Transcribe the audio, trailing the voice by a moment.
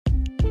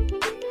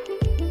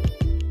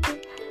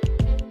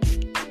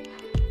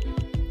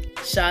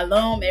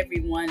Shalom,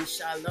 everyone.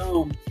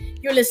 Shalom.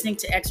 You're listening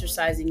to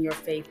Exercising Your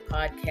Faith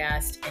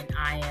podcast, and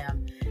I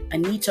am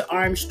Anita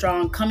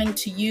Armstrong coming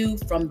to you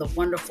from the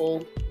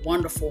wonderful,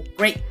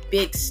 great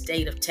big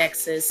state of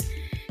Texas.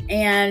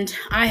 And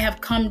I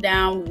have come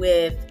down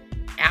with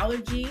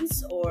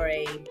allergies or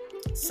a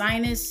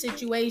sinus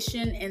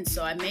situation, and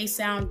so I may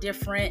sound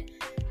different,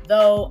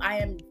 though I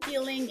am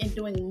feeling and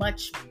doing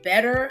much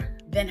better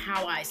than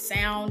how I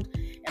sound.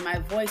 And my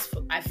voice,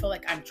 I feel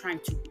like I'm trying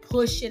to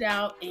push it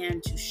out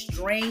and to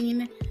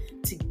strain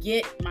to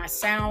get my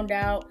sound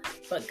out,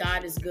 but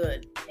God is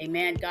good.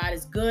 Amen. God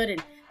is good.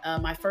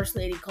 And my first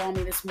lady called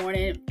me this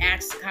morning,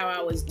 asked how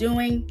I was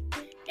doing.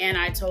 And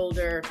I told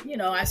her,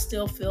 I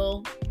still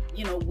feel,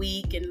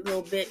 weak and a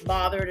little bit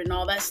bothered and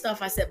all that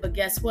stuff. I said, but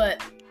guess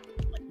what?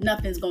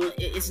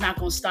 It's not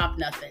going to stop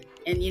nothing.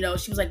 And,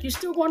 she was like, you're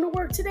still going to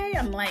work today?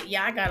 I'm like,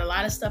 yeah, I got a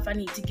lot of stuff I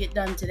need to get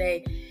done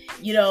today.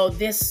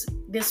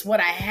 This what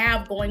I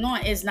have going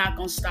on is not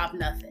going to stop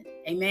nothing.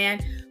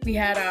 Amen. We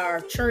had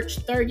our church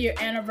 3rd year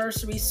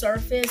anniversary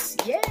service.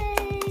 Yay!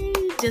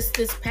 Just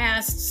this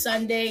past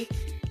Sunday.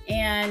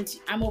 And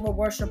I'm over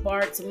Worship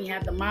Arts, and we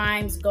had the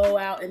mimes go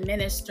out and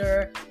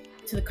minister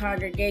to the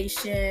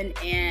congregation.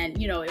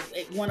 And,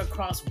 it went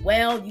across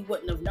well. You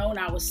wouldn't have known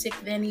I was sick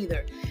then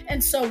either.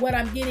 And so what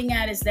I'm getting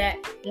at is that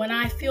when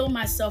I fill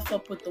myself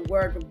up with the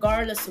word,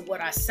 regardless of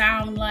what I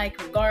sound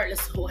like,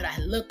 regardless of what I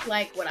look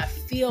like, what I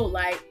feel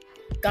like,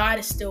 God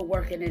is still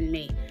working in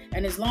me.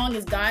 And as long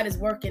as God is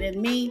working in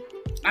me,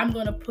 I'm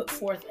going to put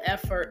forth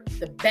effort,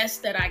 the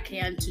best that I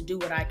can, to do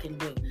what I can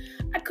do.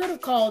 I could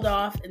have called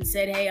off and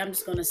said, hey, I'm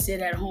just going to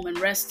sit at home and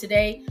rest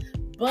today.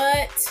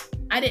 But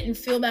I didn't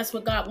feel that's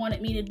what God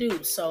wanted me to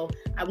do. So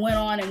I went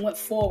on and went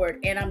forward,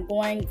 and I'm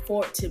going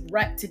forward to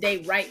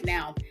today, right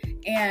now.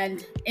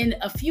 And in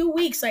a few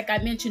weeks, like I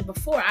mentioned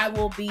before, I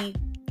will be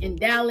in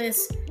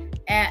Dallas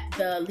at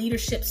the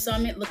Leadership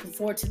Summit. Looking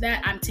forward to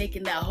that. I'm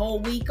taking that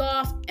whole week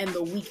off, and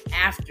the week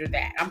after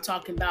that, I'm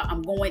talking about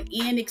I'm going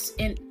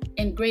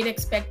in great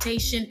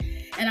expectation,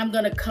 and I'm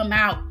going to come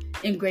out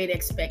in great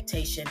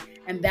expectation.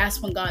 And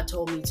that's when God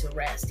told me to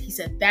rest. He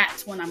said,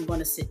 that's when I'm going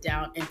to sit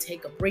down and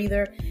take a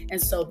breather. And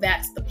so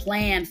that's the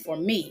plan for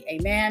me.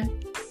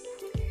 Amen.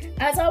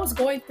 As I was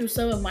going through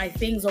some of my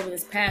things over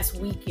this past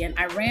weekend,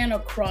 I ran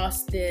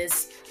across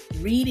this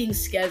reading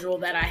schedule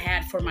that I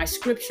had for my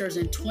scriptures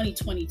in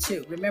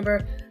 2022.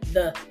 Remember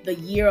the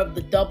year of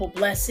the double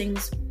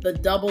blessings, the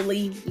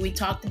doubly, we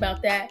talked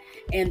about that,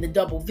 and the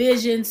double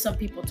vision. Some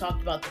people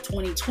talked about the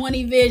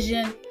 2020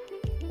 vision.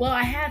 Well,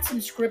 I had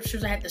some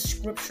scriptures. I had the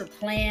scripture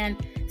plan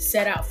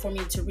set out for me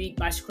to read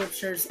my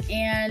scriptures,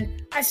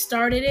 and I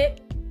started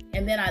it,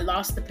 and then I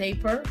lost the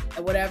paper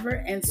or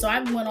whatever. And so I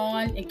went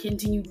on and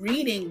continued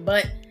reading,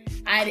 but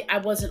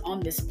I wasn't on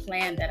this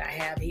plan that I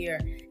have here.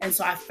 And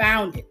so I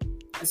found it.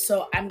 And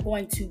so I'm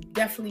going to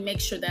definitely make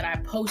sure that I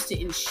post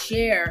it and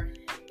share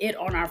it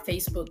on our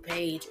Facebook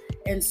page.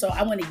 And so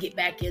I want to get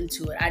back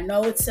into it. I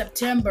know it's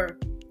September,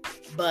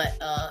 but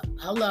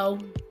hello,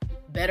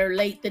 better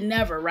late than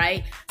never,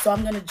 right? So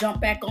I'm going to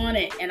jump back on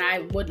it. And I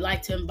would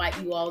like to invite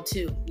you all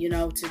to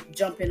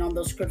jump in on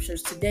those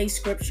scriptures. Today's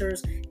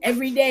scriptures,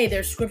 every day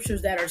there's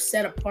scriptures that are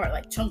set apart,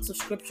 like chunks of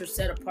scriptures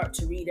set apart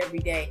to read every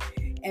day.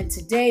 And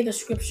today the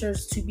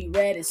scriptures to be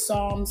read is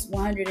Psalms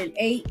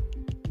 108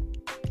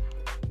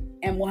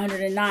 and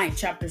 109,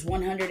 chapters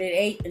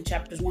 108 and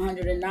chapters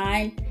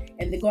 109.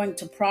 And they're going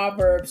to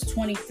Proverbs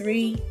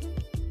 23,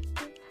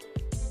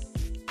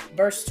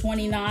 verse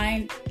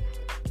 29.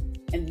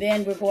 And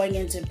then we're going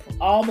into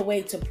all the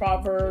way to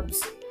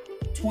Proverbs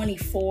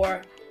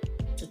 24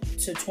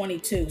 to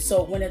 22.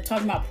 So when they're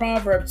talking about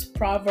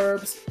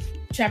Proverbs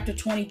chapter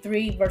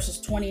 23,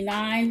 verses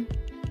 29,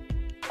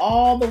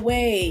 all the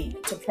way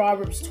to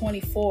Proverbs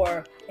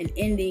 24 and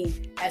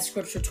ending at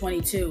scripture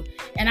 22.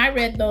 And I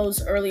read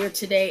those earlier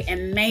today,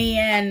 and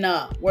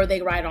man, were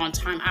they right on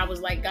time. I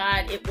was like,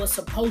 God, it was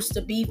supposed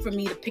to be for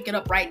me to pick it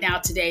up right now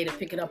today, to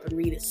pick it up and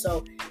read it.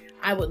 So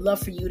I would love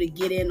for you to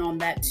get in on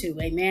that too.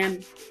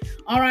 Amen.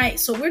 All right.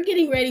 So we're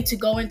getting ready to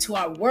go into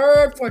our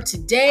word for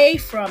today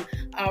from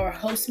our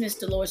host, Miss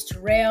Dolores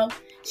Terrell.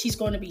 She's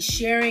going to be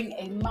sharing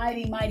a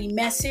mighty, mighty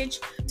message.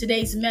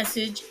 Today's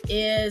message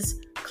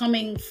is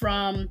coming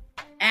from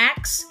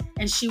Acts,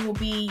 and she will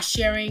be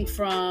sharing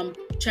from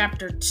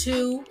chapter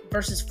 2,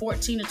 verses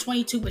 14 to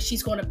 22, but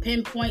she's going to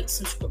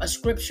pinpoint a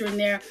scripture in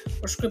there,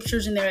 or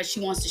scriptures in there that she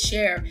wants to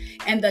share.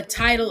 And the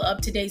title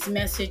of today's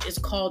message is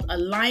called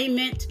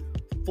Alignment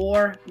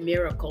for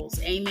Miracles.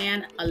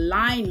 Amen.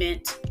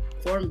 Alignment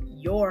for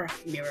your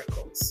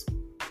miracles.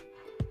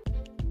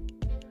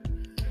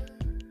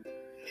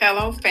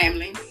 Hello,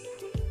 family.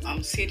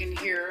 I'm sitting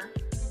here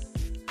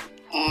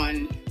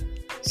on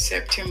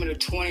September the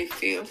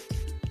 25th.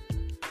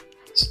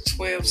 It's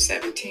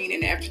 12:17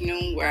 in the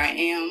afternoon where I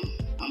am.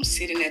 I'm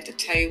sitting at the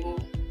table,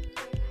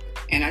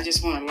 and I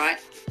just want to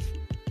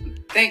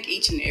thank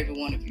each and every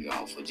one of you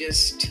all for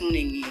just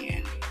tuning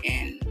in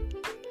and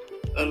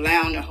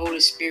allowing the Holy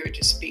Spirit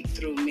to speak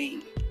through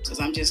me, because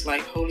I'm just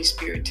like, Holy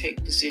Spirit,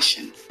 take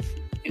position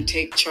and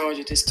take charge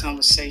of this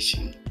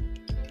conversation.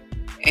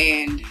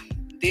 And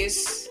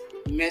this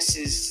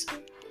message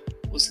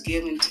was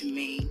given to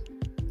me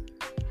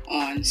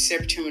on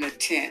September the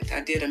 10th.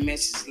 I did a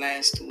message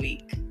last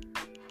week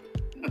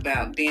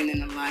about being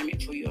in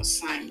alignment for your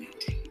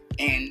assignment.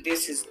 And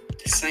this is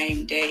the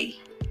same day,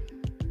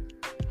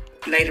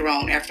 later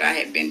on, after I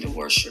had been to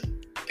worship,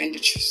 been to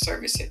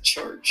service at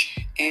church,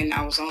 and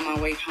I was on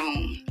my way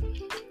home.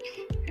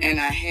 And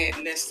I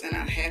had less than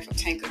a half a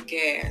tank of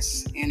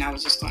gas, and I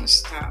was just going to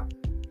stop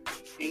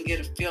and get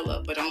a fill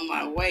up. But on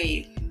my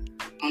way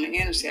on the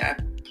interstate, I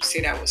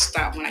said I would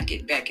stop when I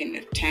get back in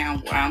the town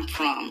where I'm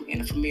from,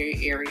 in a familiar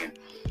area.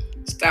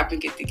 Stop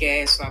and get the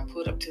gas. So I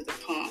put up to the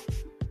pump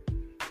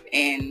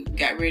and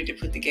got ready to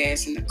put the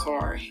gas in the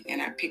car.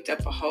 And I picked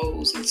up a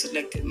hose and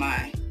selected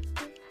my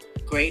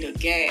grade of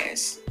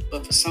gas.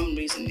 But for some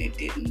reason, it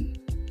didn't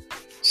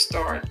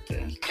start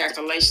the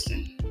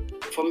calculation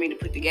for me to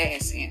put the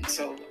gas in.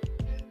 So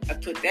I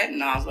put that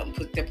nozzle up and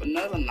put up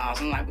another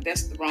nozzle. I'm like, well,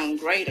 that's the wrong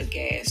grade of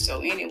gas. So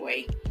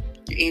anyway,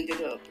 you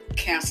ended up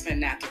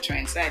canceling out the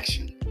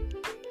transaction.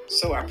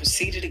 So I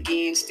proceeded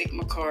again, stick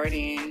my card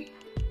in,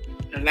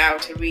 allowed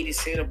it to read it,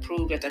 said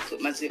approved after I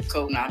put my zip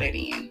code and all that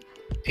in.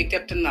 Picked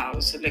up the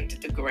nozzle,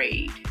 selected the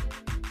grade.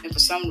 And for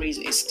some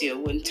reason, it still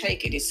wouldn't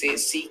take it. It said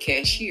see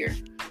cashier.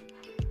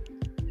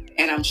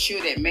 And I'm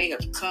sure that may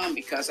have come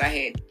because I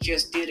had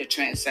just did a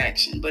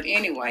transaction. But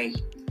anyway,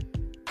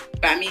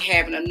 by me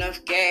having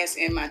enough gas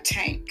in my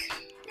tank,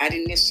 I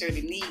didn't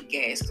necessarily need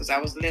gas because I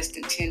was less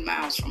than 10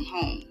 miles from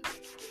home.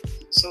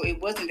 So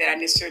it wasn't that I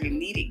necessarily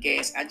needed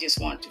gas. I just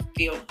wanted to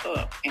fill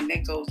up. And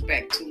that goes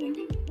back to when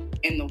you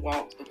in the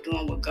walk of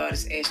doing what God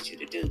has asked you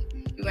to do.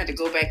 You have to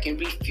go back and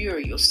refuel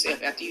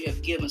yourself after you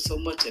have given so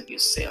much of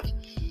yourself.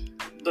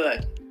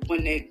 But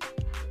when the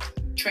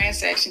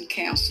transaction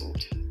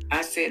canceled,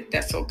 I said,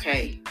 that's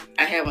okay.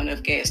 I have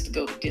enough gas to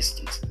go the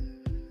distance.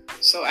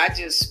 So I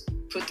just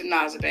put the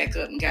nozzle back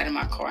up and got in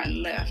my car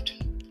and left.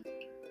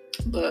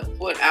 But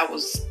what I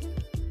was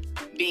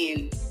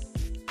being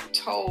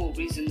told,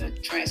 reason the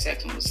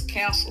transaction was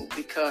canceled,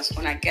 because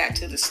when I got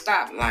to the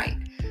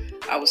stoplight,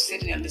 I was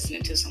sitting there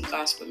listening to some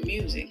gospel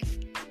music,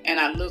 and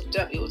I looked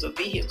up. It was a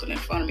vehicle in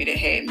front of me that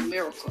had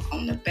Miracle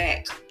on the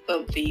back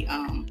of the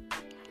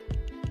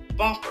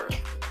bumper.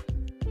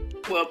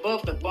 Well,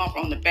 above the bumper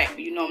on the back, where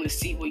you normally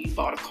see where you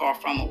bought a car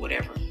from or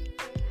whatever.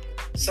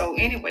 So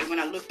anyway, when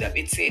I looked up,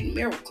 it said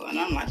Miracle, and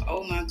I'm like,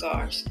 oh my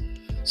gosh.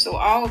 So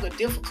all the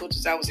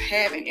difficulties I was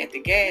having at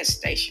the gas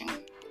station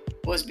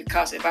was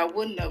because if I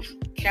wouldn't have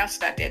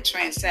canceled out that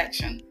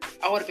transaction,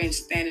 I would have been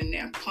standing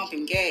there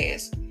pumping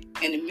gas,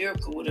 and the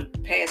Miracle would have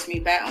passed me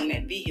by on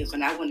that vehicle,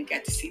 and I wouldn't have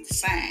got to see the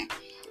sign.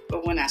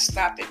 But when I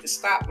stopped at the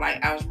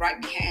stoplight, I was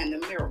right behind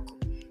the Miracle.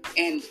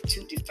 And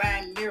to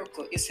define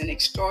miracle, it's an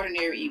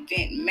extraordinary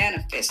event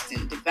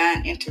manifesting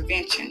divine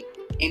intervention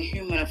in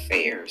human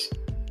affairs.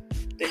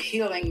 The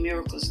healing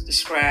miracles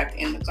described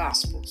in the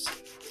Gospels.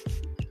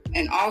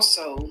 And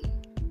also,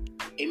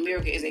 a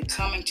miracle is a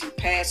coming to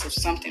pass of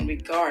something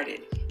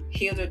regarded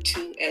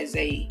hitherto as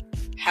a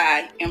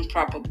high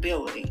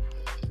improbability.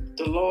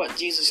 The Lord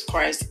Jesus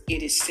Christ,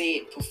 it is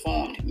said,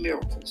 performed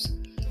miracles.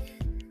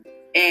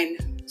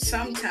 And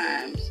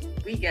sometimes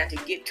we got to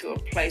get to a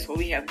place where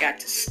we have got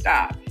to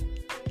stop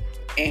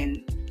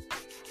and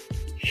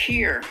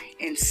hear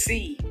and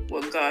see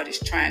what God is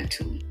trying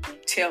to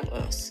tell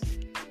us.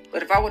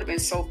 But if I would have been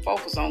so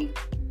focused on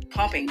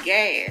pumping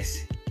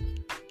gas,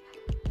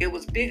 it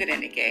was bigger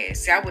than the gas.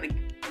 See, I would have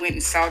went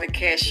and saw the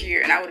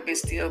cashier, and I would have been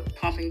still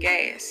pumping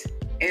gas.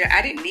 And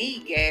I didn't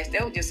need gas.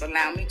 That would just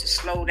allow me to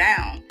slow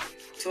down,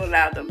 to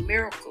allow the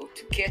miracle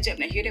to catch up.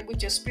 Now hear that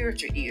with your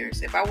spiritual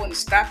ears. If I wouldn't have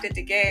stopped at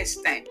the gas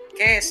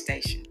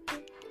station,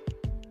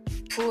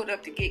 pulled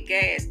up to get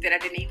gas that I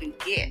didn't even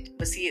get,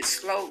 but see, it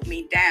slowed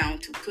me down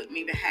to put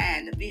me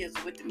behind the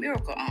vehicle with the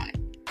miracle on it.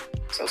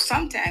 So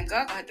sometimes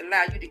God gonna have to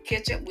allow you to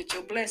catch up with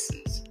your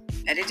blessings.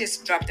 And it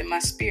just dropped in my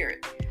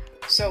spirit.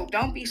 So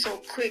don't be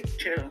so quick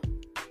to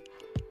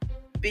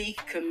be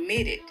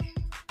committed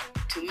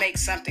to make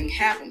something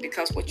happen,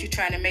 because what you're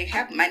trying to make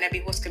happen might not be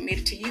what's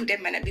committed to you.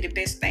 That might not be the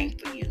best thing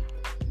for you.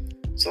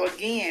 So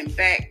again,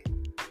 back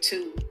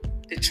to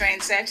the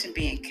transaction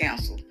being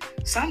canceled.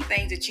 Some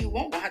things that you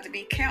want will have to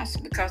be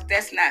canceled because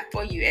that's not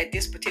for you at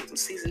this particular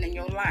season in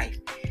your life.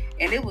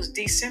 And it was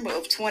December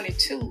of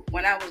 22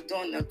 when I was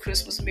doing the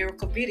Christmas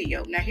Miracle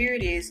video. Now here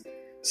it is,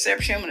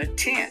 September the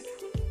 10th,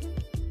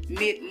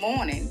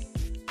 mid-morning,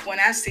 when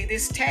I see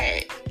this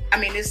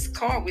this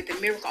card with the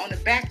miracle on the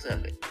back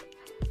of it.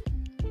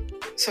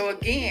 So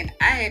again,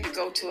 I had to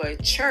go to a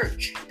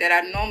church that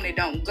I normally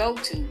don't go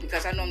to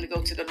because I normally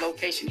go to the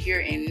location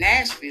here in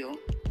Nashville.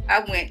 I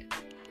went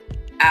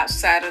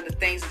outside of the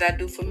things that I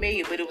do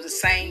familiar, but it was the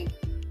same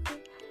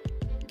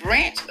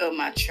branch of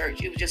my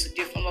church. It was just a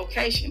different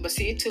location. But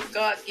see, it took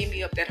God to get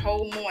me up that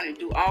whole morning to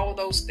do all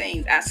those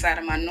things outside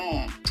of my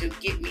norm to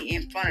get me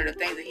in front of the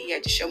things that He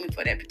had to show me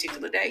for that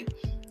particular day.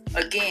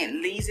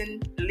 Again,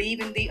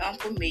 leaving the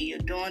unfamiliar,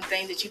 doing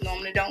things that you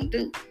normally don't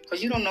do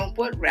because you don't know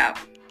what route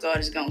God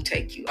is going to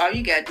take you. All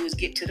you got to do is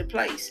get to the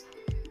place.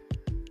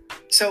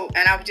 So,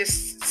 and I was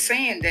just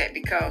saying that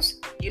because,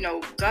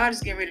 God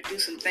is getting ready to do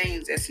some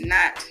things that's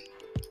not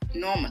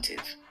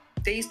normative.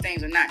 These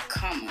things are not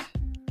common.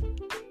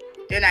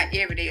 They're not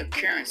everyday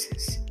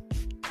occurrences.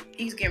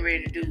 He's getting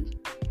ready to do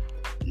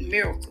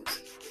miracles,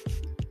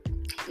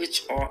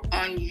 which are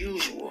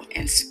unusual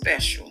and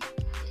special.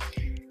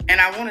 And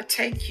I want to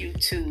take you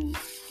to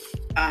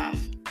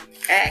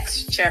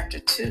Acts chapter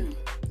 2,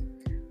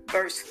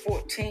 verse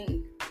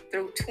 14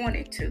 through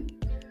 22.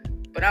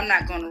 But I'm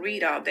not going to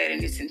read all that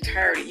in its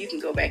entirety. You can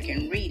go back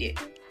and read it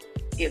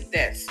if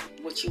that's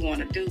what you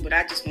want to do. But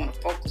I just want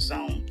to focus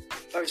on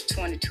verse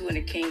 22 in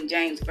the King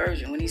James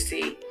Version when he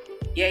said,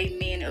 "Yea,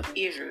 men of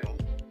Israel,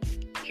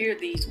 hear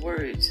these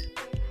words.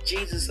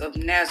 Jesus of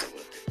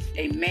Nazareth,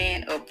 a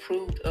man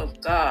approved of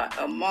God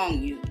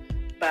among you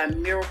by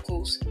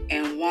miracles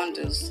and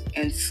wonders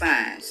and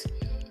signs,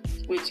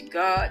 which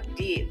God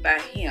did by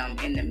him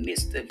in the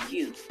midst of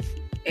you,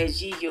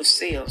 as ye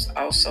yourselves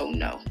also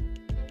know."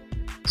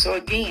 So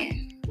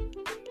again,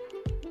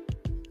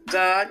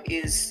 God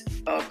is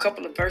a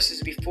couple of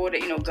verses before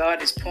that,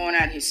 God is pouring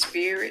out his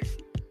spirit.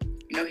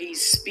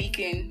 He's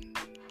speaking,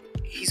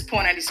 he's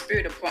pouring out his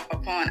spirit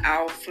upon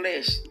our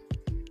flesh.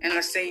 And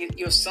let's say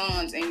your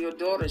sons and your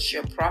daughters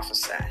shall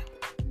prophesy.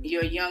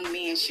 Your young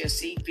men shall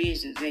see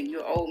visions, and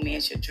your old men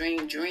shall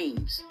dream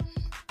dreams.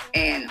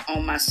 And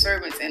on my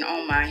servants and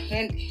on my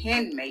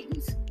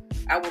handmaidens,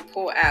 I will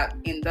pour out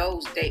in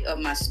those days of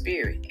my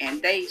spirit,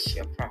 and they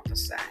shall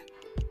prophesy.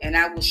 And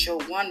I will show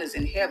wonders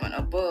in heaven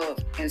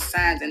above and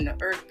signs in the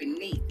earth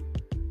beneath,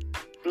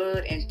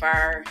 blood and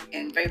fire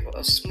and vapor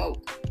of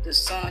smoke. The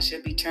sun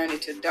shall be turned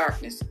into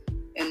darkness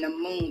and the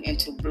moon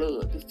into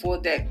blood before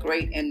that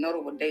great and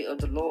notable day of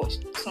the Lord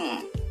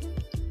come.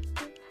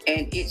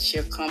 And it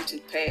shall come to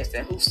pass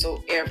that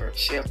whosoever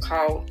shall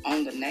call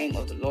on the name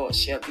of the Lord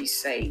shall be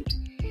saved.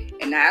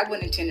 And now I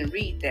wouldn't intend to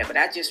read that, but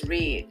I just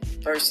read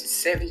verses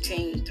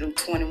 17 through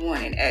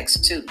 21 in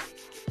Acts 2.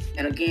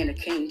 And again, the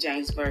King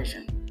James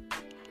Version.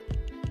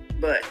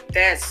 But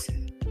that's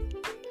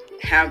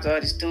how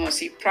God is doing.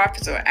 See,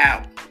 prophets are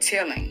out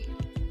telling.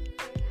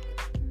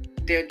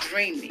 They're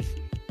dreaming.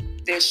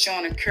 They're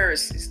showing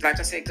occurrences.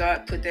 Like I said,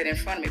 God put that in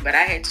front of me. But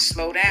I had to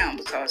slow down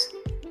because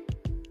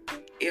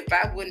if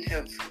I wouldn't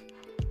have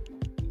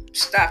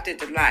stopped at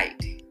the light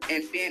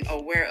and been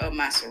aware of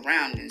my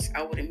surroundings,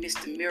 I would have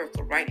missed the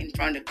miracle right in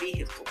front of the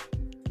vehicle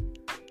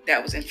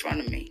that was in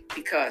front of me.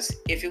 Because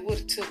if it would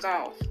have took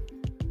off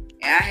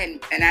and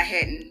I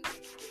hadn't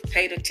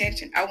paid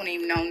attention, I wouldn't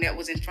even known that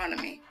was in front of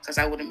me because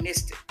I would have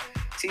missed it.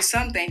 See,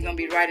 some things going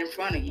to be right in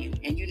front of you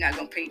and you're not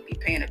going to be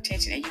paying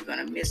attention and you're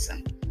going to miss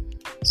them.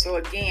 So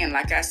again,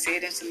 like I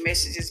said in some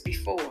messages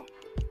before,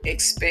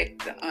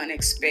 expect the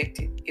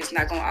unexpected. It's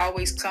not going to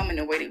always come in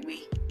the way that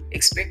we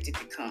expect it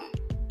to come.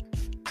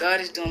 God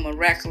is doing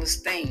miraculous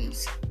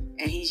things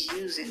and he's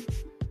using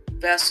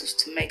vessels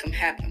to make them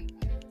happen.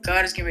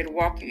 God is getting ready to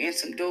walk you in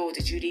some doors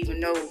that you didn't even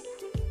know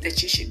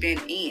that you should have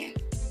been in.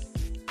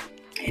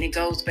 And it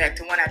goes back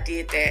to when I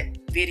did that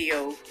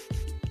video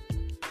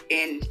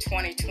in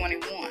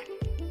 2021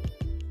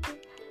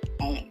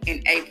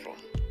 in April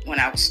when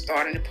I was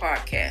starting the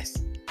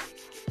podcast.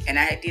 And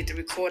I did the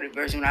recorded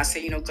version when I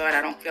said, God,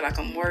 I don't feel like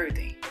I'm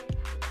worthy.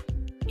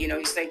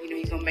 He's like,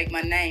 he's going to make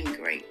my name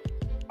great.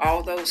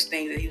 All those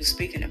things that he was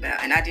speaking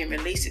about. And I didn't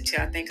release it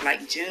till I think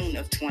like June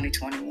of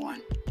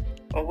 2021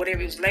 or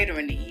whatever. It was later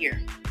in the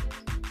year.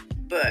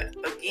 But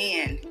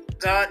again,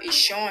 God is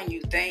showing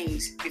you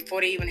things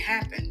before they even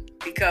happen.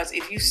 Because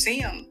if you see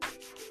them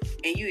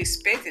and you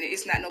expecting it,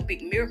 it's not no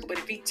big miracle. But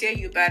if he tell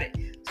you about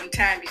it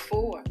sometime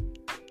before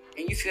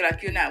and you feel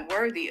like you're not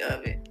worthy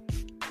of it,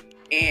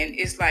 and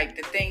it's like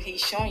the thing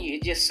he's showing you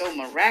is just so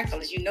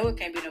miraculous, it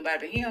can't be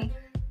nobody but him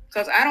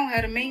because I don't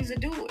have the means to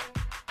do it.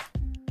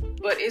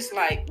 But it's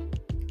like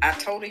I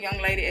told a young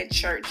lady at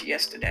church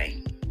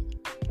yesterday,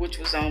 which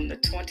was on the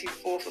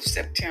 24th of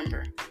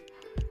September.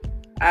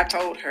 I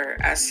told her,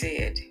 I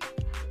said,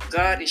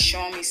 God is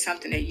showing me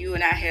something that you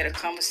and I had a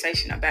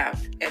conversation about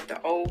at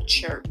the old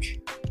church.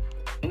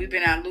 And we've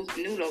been at a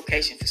new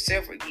location for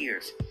several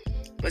years.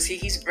 But see,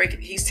 he's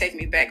taking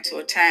me back to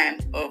a time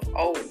of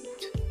old,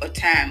 a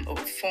time of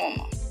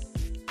former.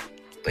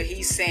 But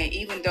he's saying,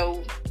 even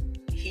though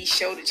he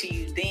showed it to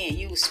you then,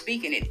 you were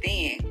speaking it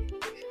then,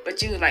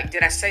 but you were like,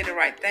 did I say the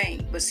right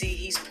thing? But see,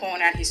 he's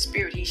pouring out his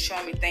spirit. He's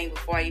showing me things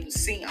before I even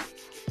see them.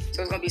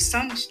 So it's going to be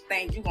some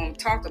things you're going to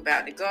talk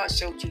about that God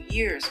showed you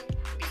years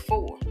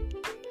before,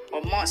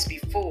 or months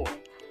before,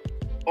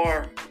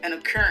 or an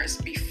occurrence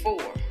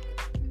before.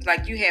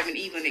 Like you haven't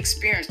even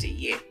experienced it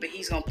yet, but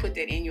he's going to put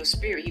that in your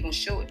spirit. He's going to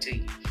show it to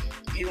you.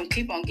 He's going to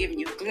keep on giving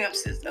you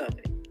glimpses of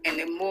it. And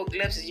the more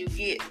glimpses you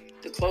get,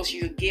 the closer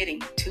you're getting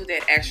to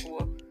that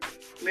actual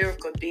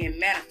miracle being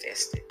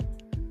manifested.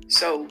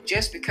 So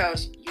just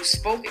because you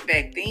spoke it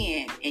back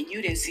then and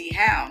you didn't see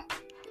how,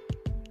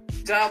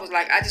 God was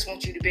like, I just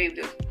want you to be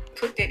able to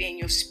put that in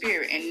your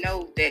spirit and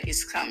know that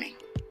it's coming.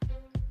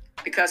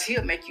 Because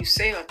he'll make you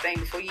say a thing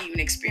before you even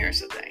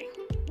experience a thing.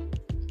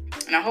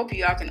 And I hope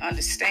y'all can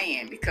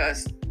understand,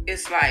 because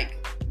it's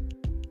like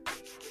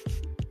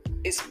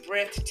it's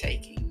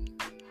breathtaking.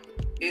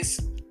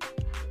 It's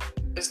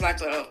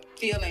like a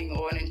feeling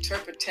or an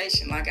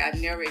interpretation like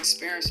I've never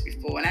experienced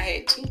before. And I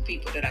had 2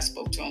 people that I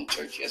spoke to on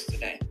church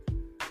yesterday.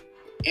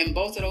 And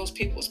both of those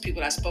people was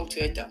people I spoke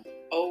to at the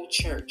old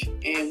church.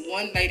 And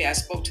one lady I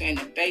spoke to in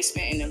the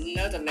basement, and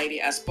another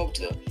lady I spoke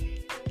to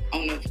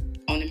on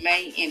the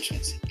main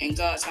entrance. And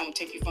God said, I'm going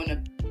to take you from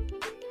the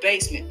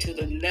basement to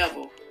the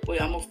level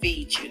where I'm going to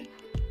feed you.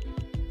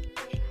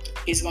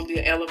 It's going to be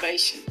an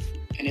elevation,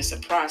 and it's a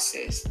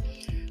process.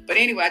 But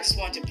anyway, I just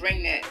wanted to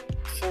bring that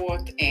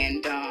forth,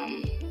 and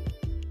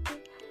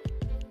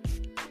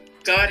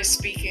God is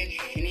speaking,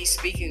 and He's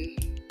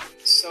speaking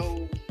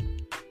so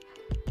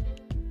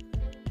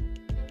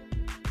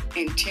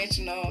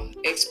intentional,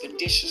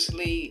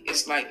 expeditiously.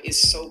 It's like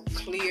it's so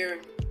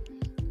clear.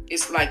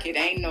 It's like it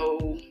ain't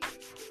no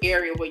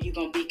area where you're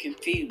gonna be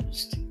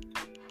confused,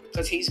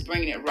 because He's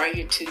bringing it right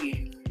here to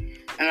you.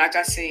 And like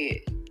I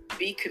said,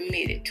 be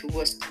committed to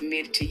what's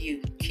committed to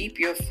you. Keep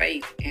your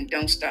faith and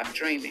don't stop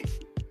dreaming.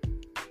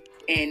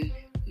 And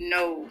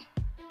know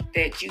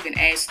that you can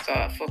ask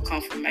God for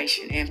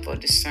confirmation and for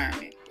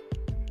discernment,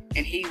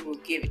 and He will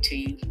give it to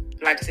you.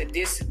 Like I said,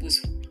 this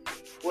was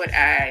what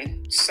I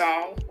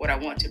saw, what I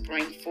want to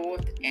bring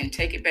forth, and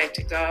take it back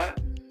to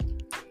God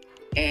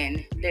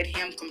and let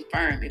Him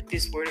confirm if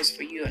this word is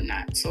for you or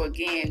not. So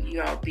again,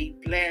 you all be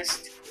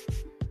blessed.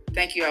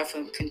 Thank you all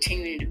for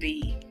continuing to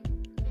be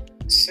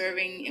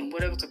serving in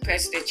whatever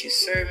capacity that you're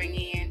serving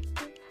in.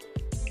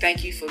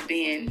 Thank you for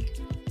being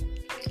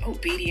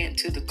obedient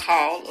to the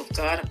call of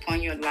God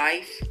upon your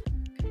life.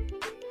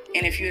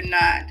 And if you're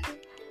not,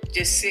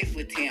 just sit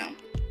with Him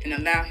and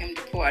allow Him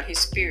to pour out His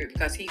Spirit,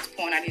 because He's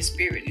pouring out His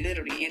Spirit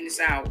literally in this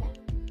hour.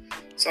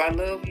 So I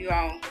love you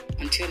all.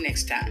 Until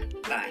next time.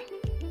 Bye.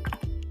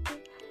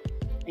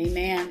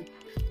 Amen.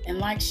 And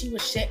like she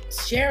was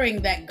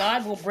sharing, that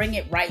God will bring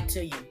it right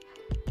to you,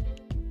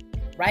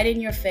 right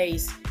in your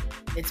face.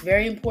 It's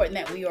very important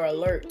that we are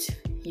alert,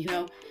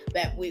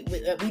 that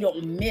we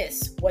don't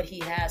miss what He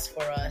has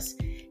for us.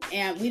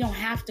 And we don't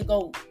have to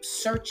go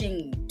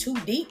searching too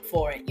deep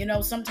for it.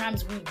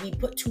 Sometimes we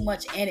put too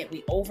much in it.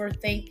 We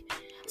overthink.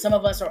 Some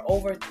of us are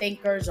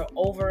overthinkers or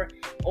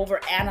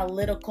over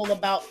analytical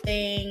about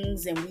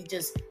things, and we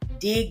just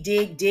dig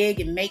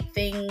and make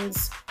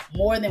things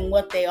more than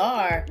what they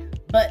are.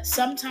 But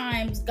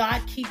sometimes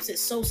God keeps it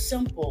so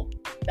simple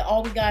that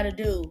all we got to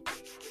do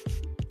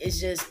is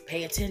just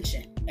pay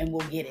attention, and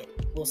we'll get it.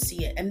 We'll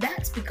see it. And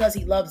that's because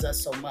He loves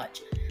us so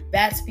much.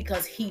 That's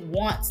because He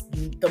wants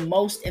the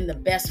most and the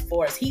best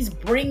for us. He's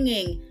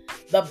bringing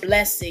the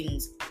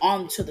blessings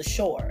onto the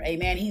shore.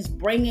 Amen. He's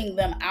bringing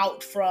them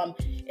out from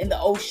in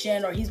the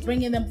ocean, or He's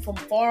bringing them from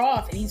far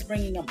off, and He's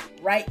bringing them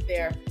right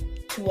there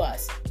to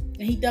us.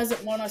 And He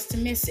doesn't want us to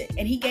miss it.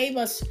 And He gave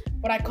us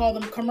what I call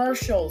them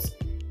commercials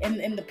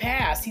in the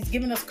past. He's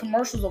given us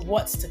commercials of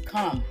what's to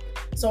come.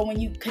 So when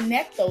you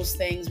connect those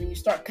things, when you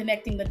start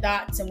connecting the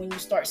dots, and when you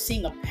start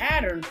seeing a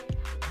pattern,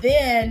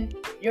 then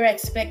your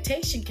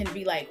expectation can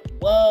be like,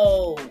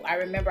 whoa, I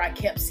remember I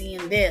kept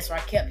seeing this, or I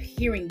kept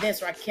hearing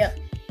this, or I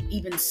kept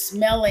even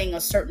smelling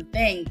a certain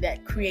thing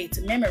that creates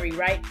a memory,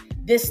 right?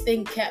 This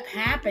thing kept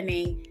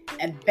happening,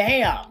 and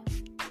bam,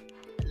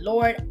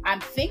 Lord, I'm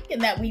thinking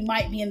that we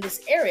might be in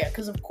this area,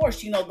 because of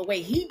course, the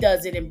way He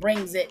does it and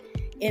brings it,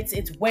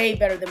 it's way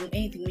better than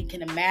anything we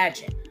can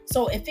imagine.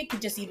 So if it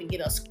could just even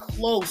get us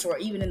close, or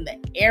even in the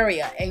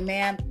area,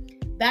 amen.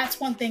 That's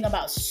one thing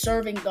about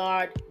serving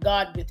God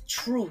with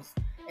truth,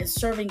 and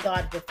serving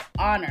God with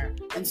honor,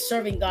 and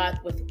serving God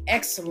with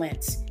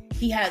excellence.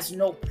 He has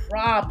no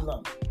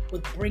problem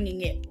with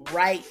bringing it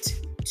right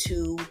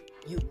to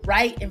you,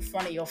 right in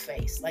front of your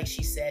face, like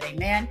she said,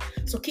 amen.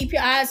 So keep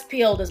your eyes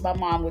peeled, as my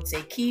mom would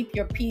say. Keep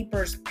your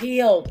peepers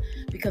peeled,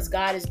 because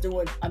God is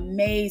doing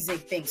amazing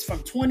things.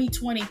 From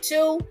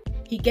 2022,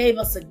 He gave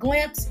us a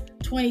glimpse.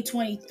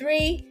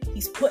 2023,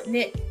 He's putting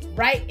it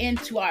right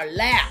into our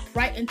lap,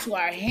 right into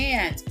our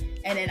hands.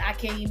 And then I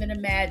can't even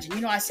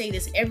imagine. I say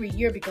this every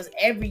year, because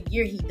every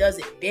year He does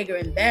it bigger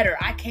and better.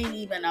 I can't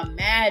even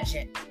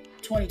imagine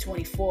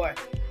 2024.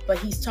 But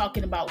He's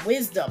talking about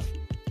wisdom,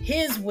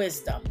 His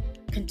wisdom.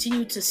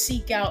 Continue to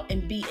seek out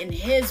and be in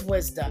His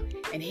wisdom,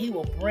 and He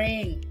will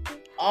bring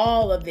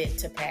all of it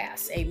to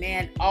pass.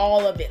 Amen.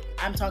 All of it.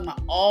 I'm talking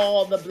about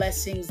all the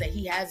blessings that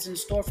He has in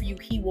store for you.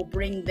 He will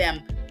bring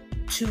them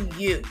to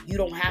you. You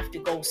don't have to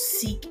go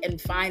seek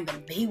and find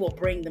them. He will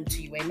bring them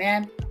to you.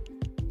 Amen.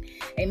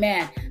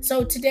 Amen.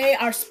 So today,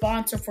 our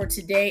sponsor for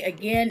today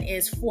again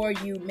is For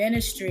You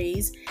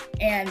Ministries,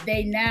 and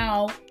they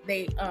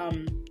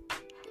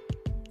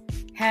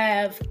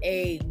have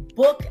a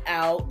book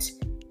out,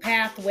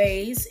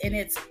 Pathways, and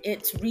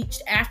it's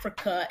reached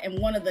Africa, and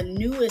one of the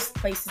newest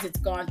places it's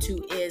gone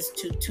to is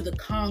to the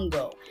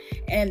Congo.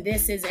 And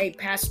this is a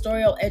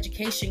pastoral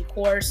education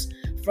course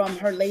from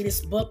her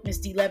latest book, Miss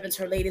D. Levens,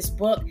 her latest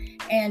book.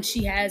 And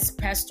she has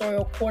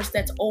pastoral course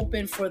that's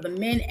open for the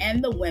men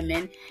and the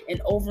women,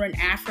 and over in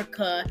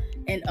Africa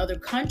and other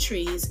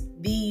countries,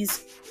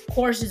 these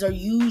courses are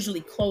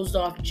usually closed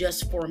off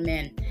just for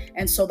men.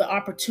 And so the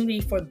opportunity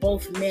for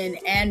both men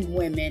and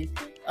women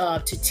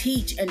to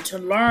teach and to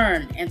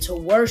learn and to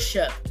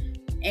worship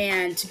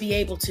and to be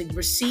able to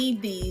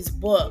receive these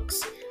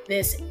books,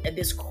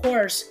 this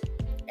course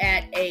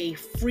at a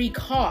free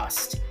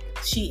cost.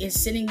 She is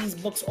sending these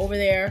books over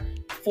there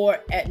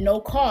at no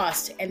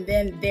cost, and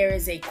then there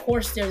is a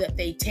course there that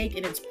they take,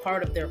 and it's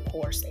part of their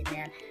course.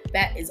 Amen.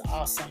 That is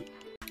awesome.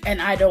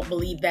 And I don't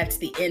believe that's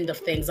the end of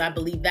things. I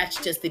believe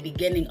that's just the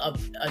beginning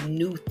of a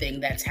new thing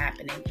that's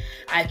happening.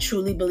 I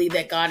truly believe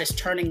that God is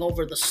turning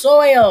over the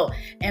soil,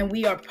 and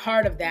we are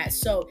part of that.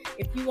 So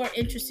if you are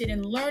interested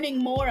in learning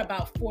more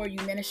about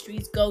 4U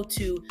Ministries, go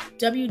to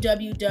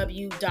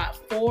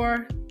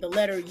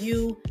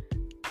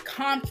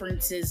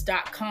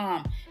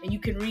www.conferences.com, and you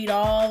can read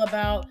all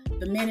about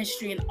the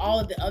ministry and all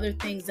of the other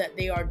things that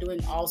they are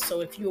doing.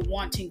 Also, if you're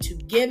wanting to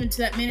give into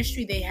that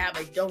ministry, they have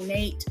a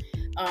donate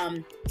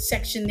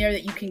section there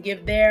that you can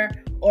give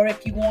there. Or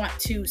if you want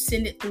to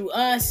send it through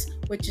us,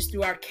 which is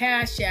through our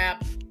Cash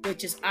App,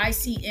 which is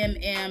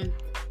ICMM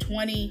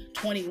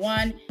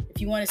 2021.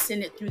 If you want to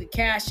send it through the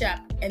Cash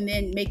App and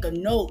then make a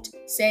note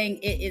saying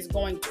it is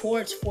going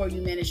towards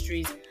 4U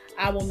Ministries,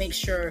 I will make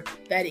sure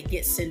that it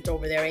gets sent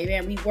over there.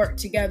 Amen. We work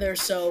together.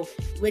 So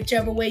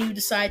whichever way you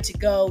decide to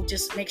go,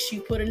 just make sure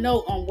you put a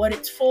note on what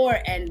it's for,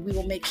 and we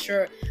will make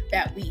sure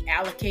that we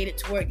allocate it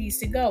to where it needs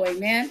to go.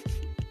 Amen.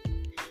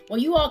 Well,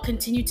 you all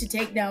continue to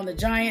take down the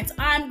giants.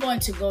 I'm going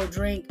to go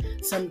drink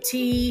some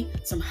tea,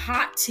 some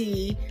hot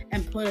tea,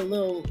 and put a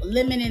little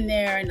lemon in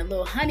there and a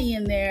little honey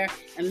in there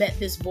and let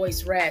this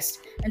voice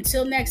rest.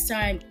 Until next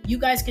time, you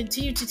guys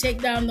continue to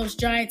take down those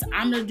giants.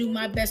 I'm going to do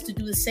my best to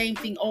do the same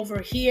thing over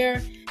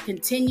here.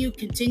 Continue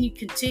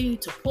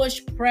to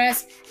push,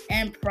 press,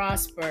 and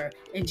prosper.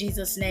 In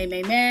Jesus' name,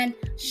 amen.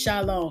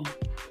 Shalom.